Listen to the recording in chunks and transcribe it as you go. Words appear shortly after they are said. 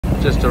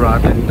Just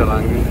arrived in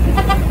Dulag.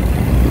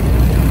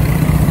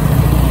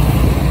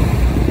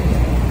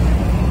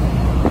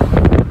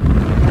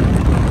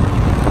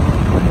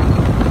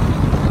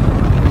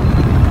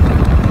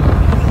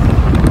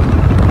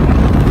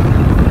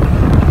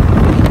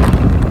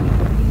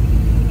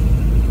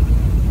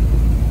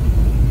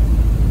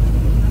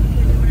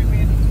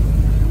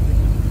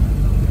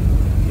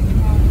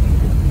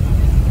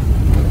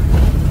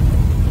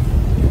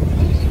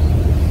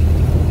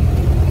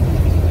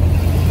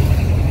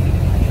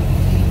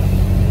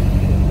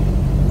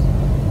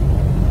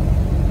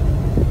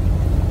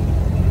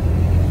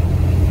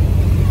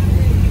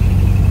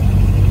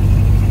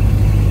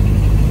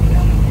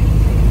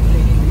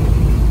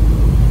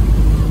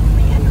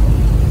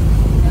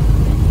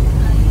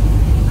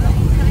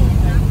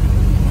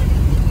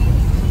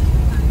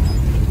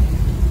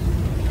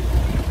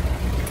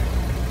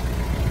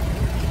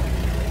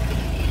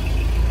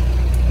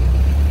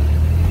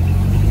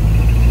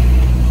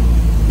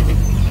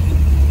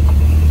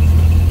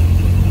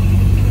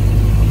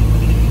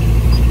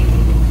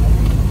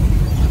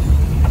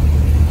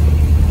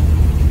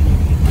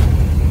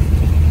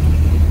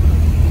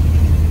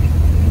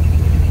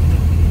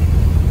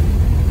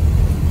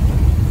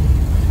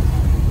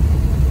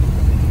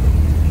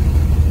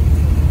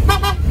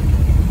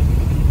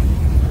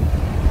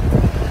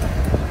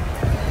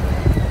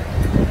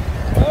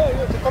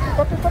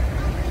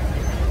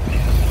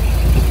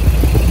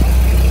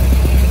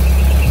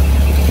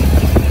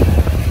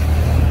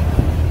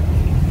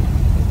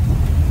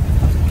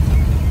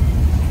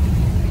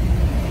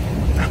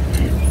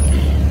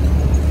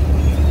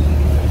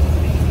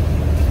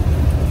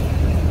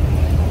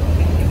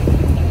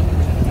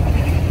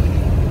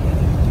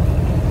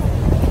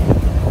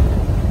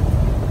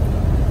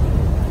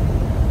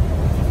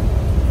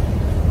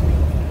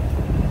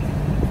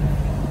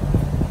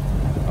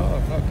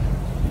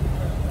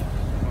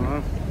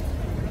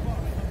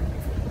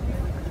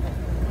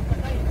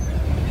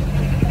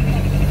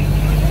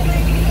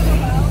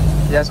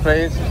 Yes,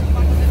 please.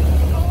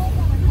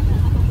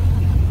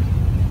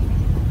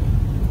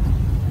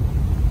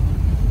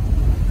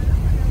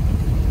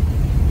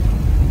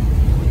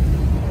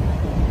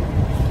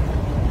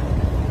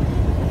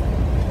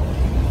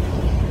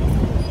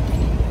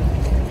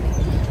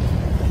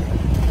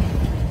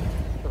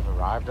 We've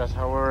arrived at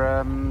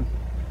our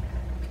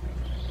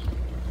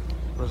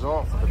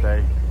resort for the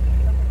day.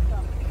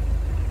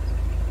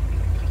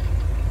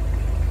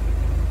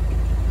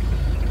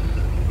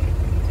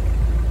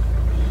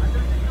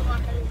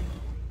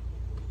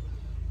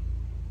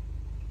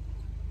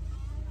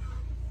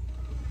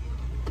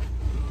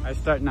 I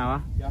start now,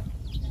 huh? Yeah.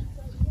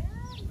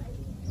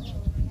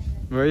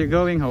 Where are you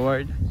going,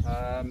 Howard?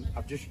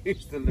 I've just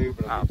used the loo,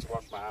 but I need to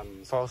wash my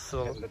hands.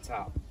 Fossil. In the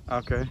tap.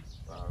 Okay.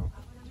 So.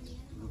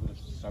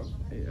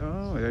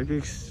 Oh,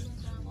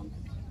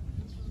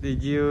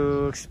 did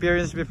you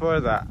experience before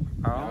that?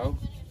 Oh. No.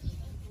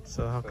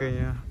 So how can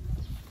you?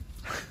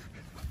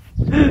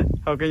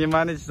 How can you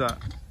manage that?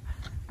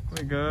 Oh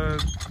my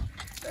God.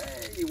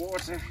 Hey,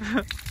 water.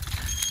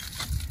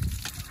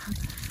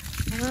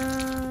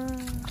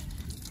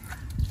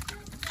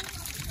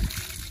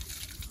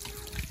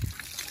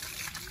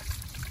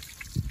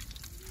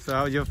 So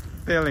how you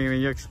feeling when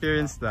you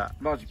experienced that?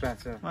 Much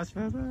better. Much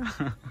better.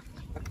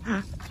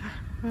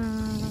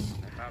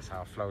 That's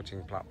our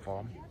floating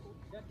platform.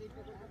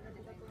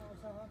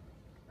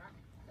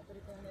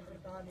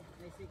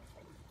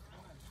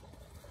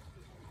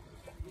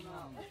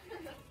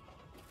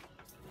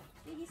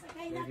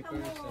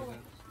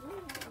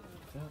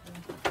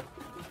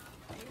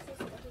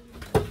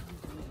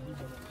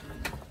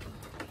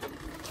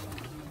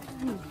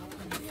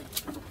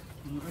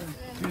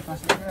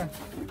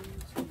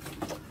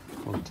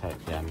 We'll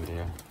take the end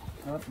here.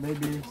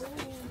 Maybe.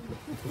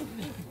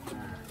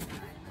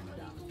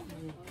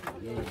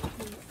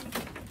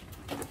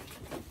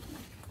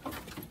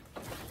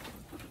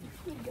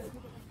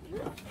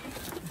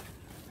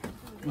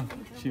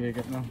 Should we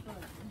get now?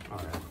 Oh,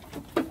 yeah.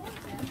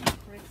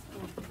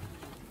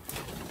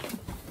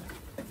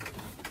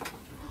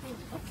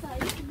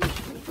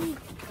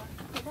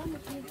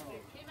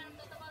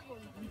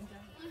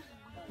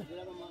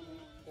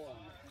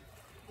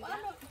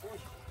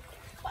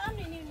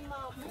 Paano ini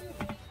map?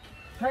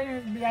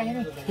 Kaya biyahe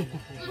na.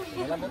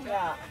 Malamot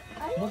ka.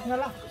 Buk na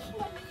lang.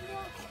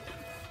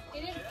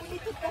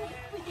 Dito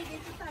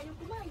tayo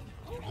kumain.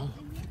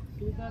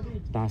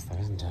 It's nice though,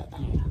 isn't it?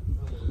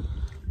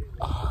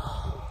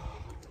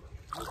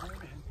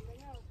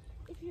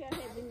 If you are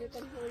having, you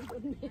can hold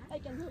on me. I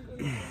can hold on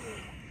you.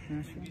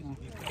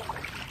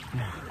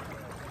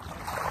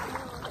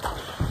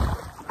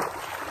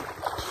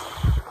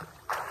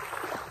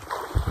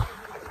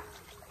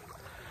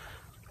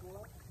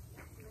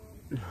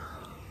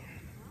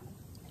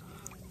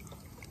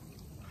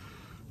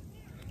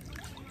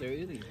 They're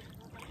eating.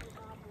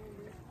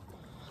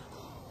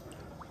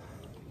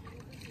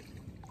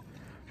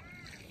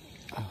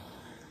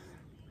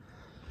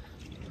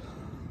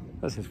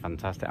 This is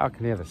fantastic. I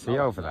can hear the sea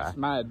over there. It's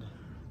mad.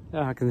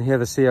 Yeah, I can hear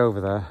the sea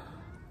over there.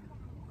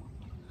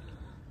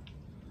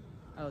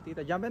 Oh,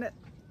 Tita, jump in it.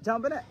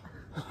 Jump in it.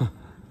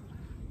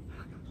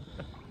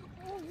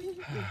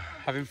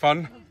 Having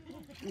fun?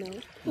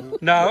 No.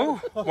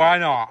 No? Why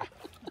not?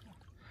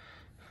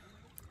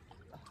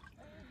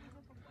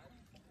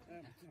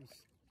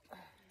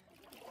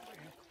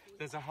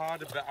 There's a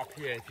harder bit up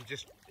here if you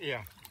just,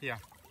 here. Feel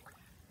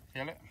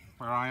it?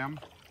 Where I am?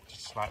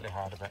 Just slightly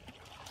harder bit.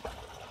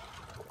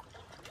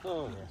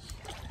 Oh, yes.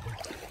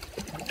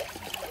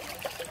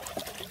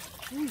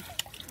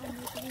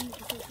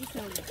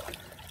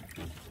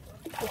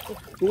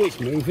 Oh, it's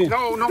moving.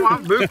 No,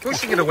 I'm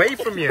pushing it away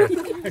from you.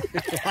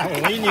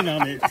 I'm leaning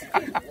on it.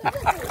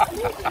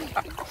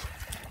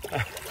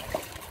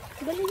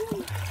 Dali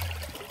yun.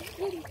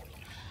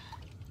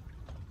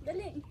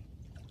 Dali.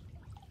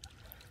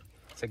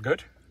 Is it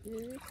good?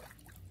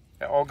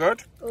 Yeah, all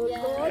good? Oh,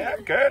 yeah. Yeah,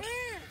 good.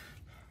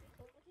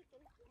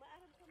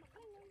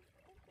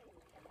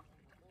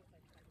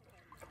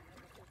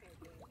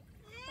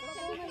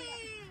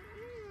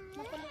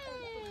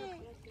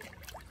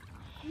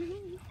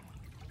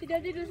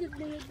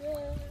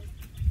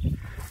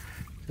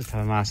 Just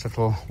have a nice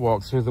little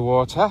walk through the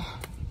water.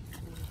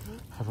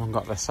 Everyone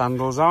got their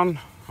sandals on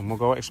and we'll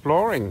go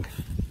exploring.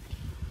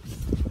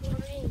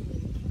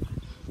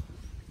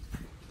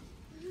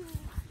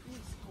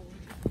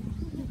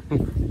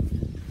 Don't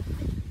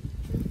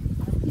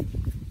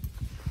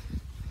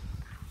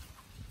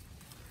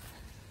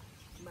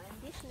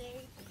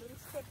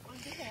step on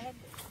the head.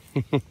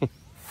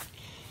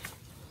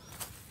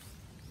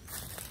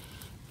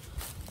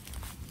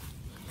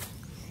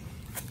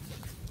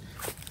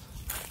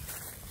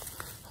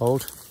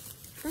 Hold.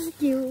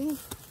 Thank you.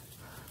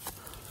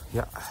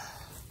 Yeah.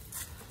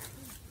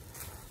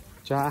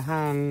 Jar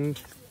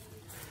hand.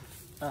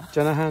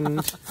 Jar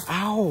hand.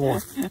 Ow!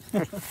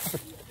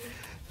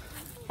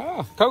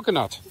 Oh,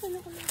 coconut.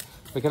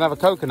 We can have a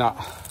coconut.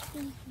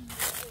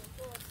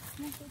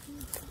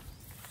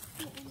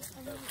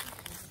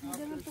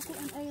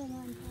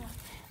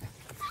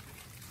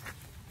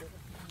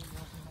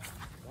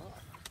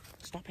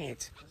 Stop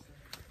it.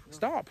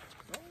 Stop.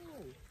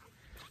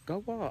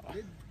 Go what?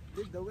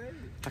 Lead the way.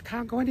 I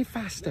can't go any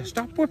faster.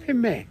 Stop whipping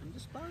me.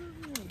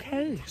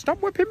 Okay, stop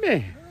whipping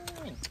me.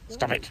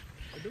 Stop it.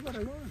 I do what I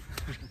want.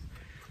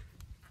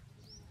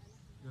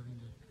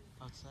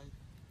 Outside.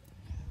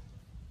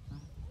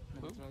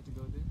 Let me try to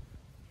go there.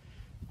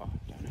 Oh,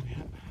 don't know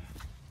yet.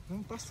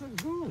 No, faster,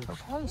 go.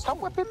 Okay, stop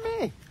whipping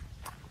me.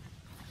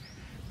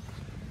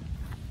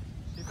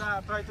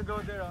 Tita, try to go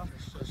there.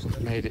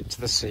 Made it to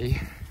the sea.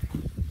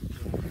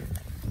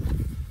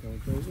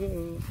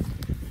 Go.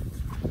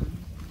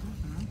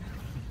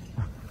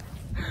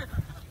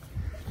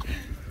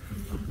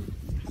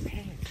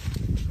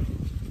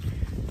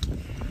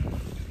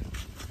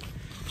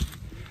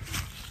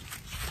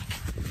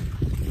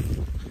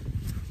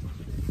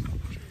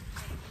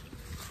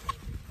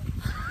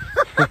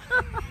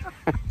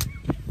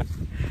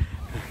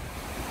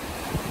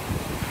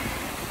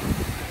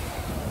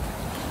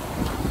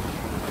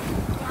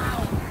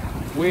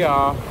 We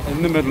are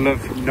in the middle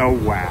of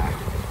nowhere.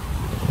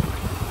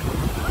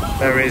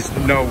 There is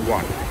no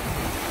one.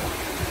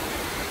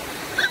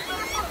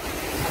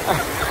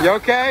 You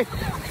okay?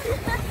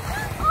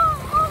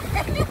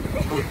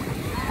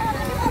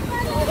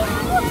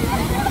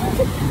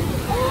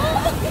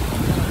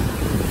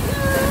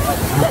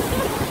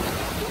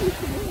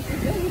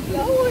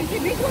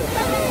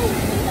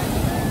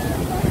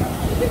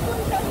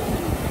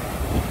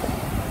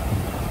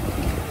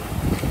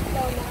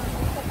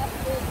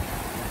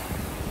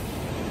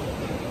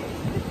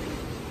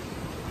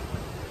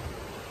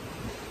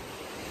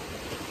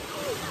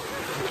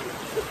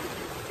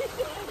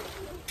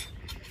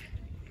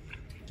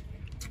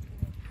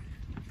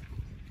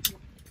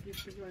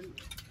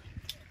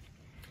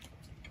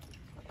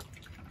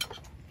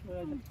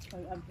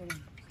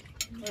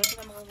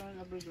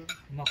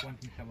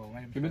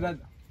 Give me that.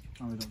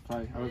 No, we don't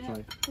try. I will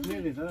try.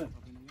 Nearly there.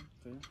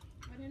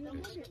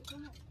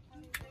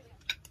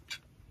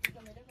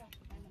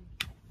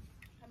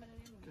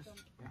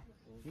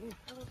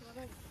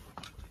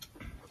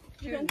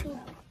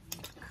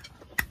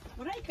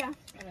 Maray ka.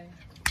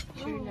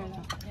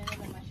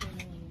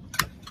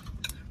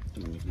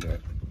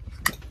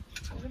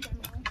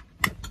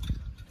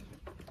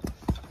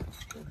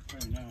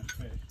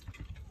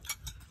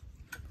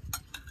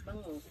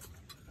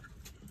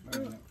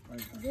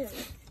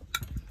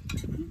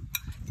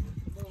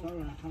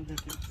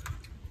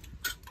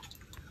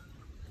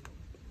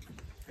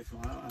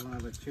 I'll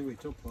have a chew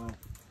it up or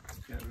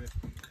get rid.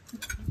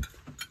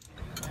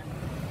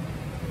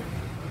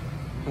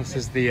 This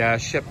is the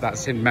ship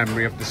that's in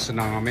memory of the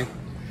tsunami.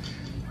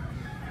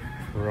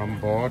 We're on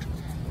board.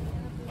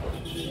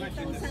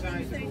 Imagine the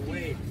size of a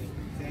wave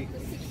it takes.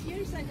 6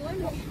 years ago,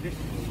 no? I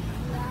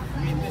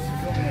mean, this is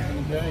probably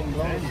from going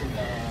long.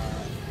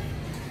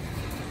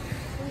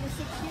 Only 6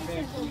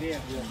 years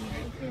ago.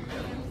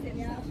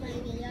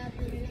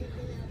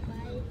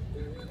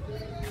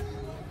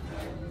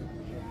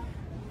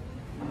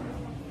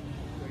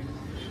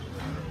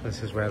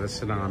 This is where the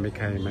tsunami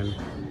came in.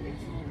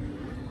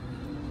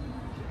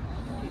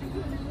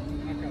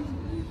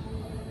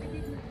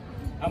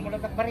 Amo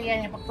lang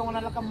tagbariya niya pagtungo na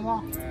lang ka mo.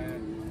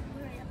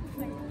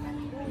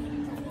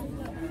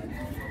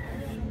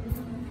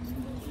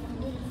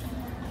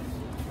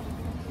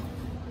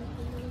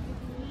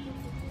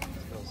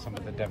 Some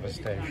of the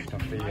devastation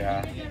of the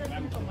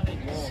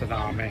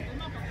tsunami.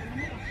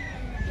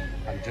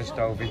 And just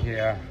over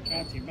here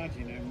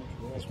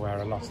is where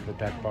a lot of the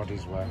dead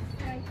bodies were.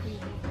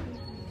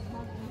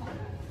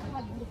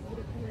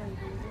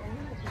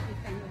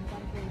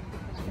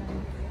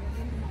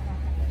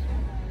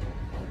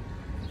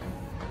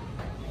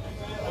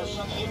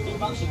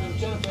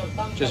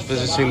 Just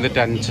visiting the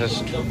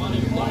dentist.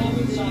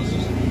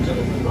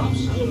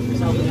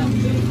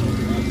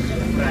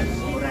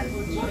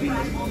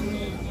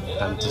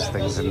 Dentist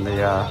things in the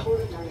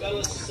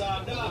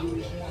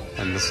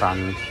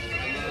sand.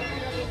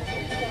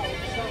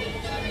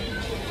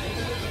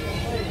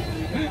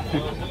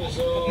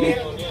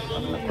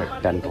 Having a quick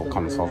dental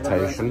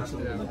consultation.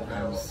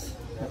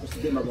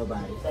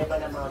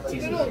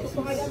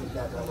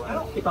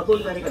 Ipagul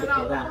na rin ka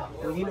doktora.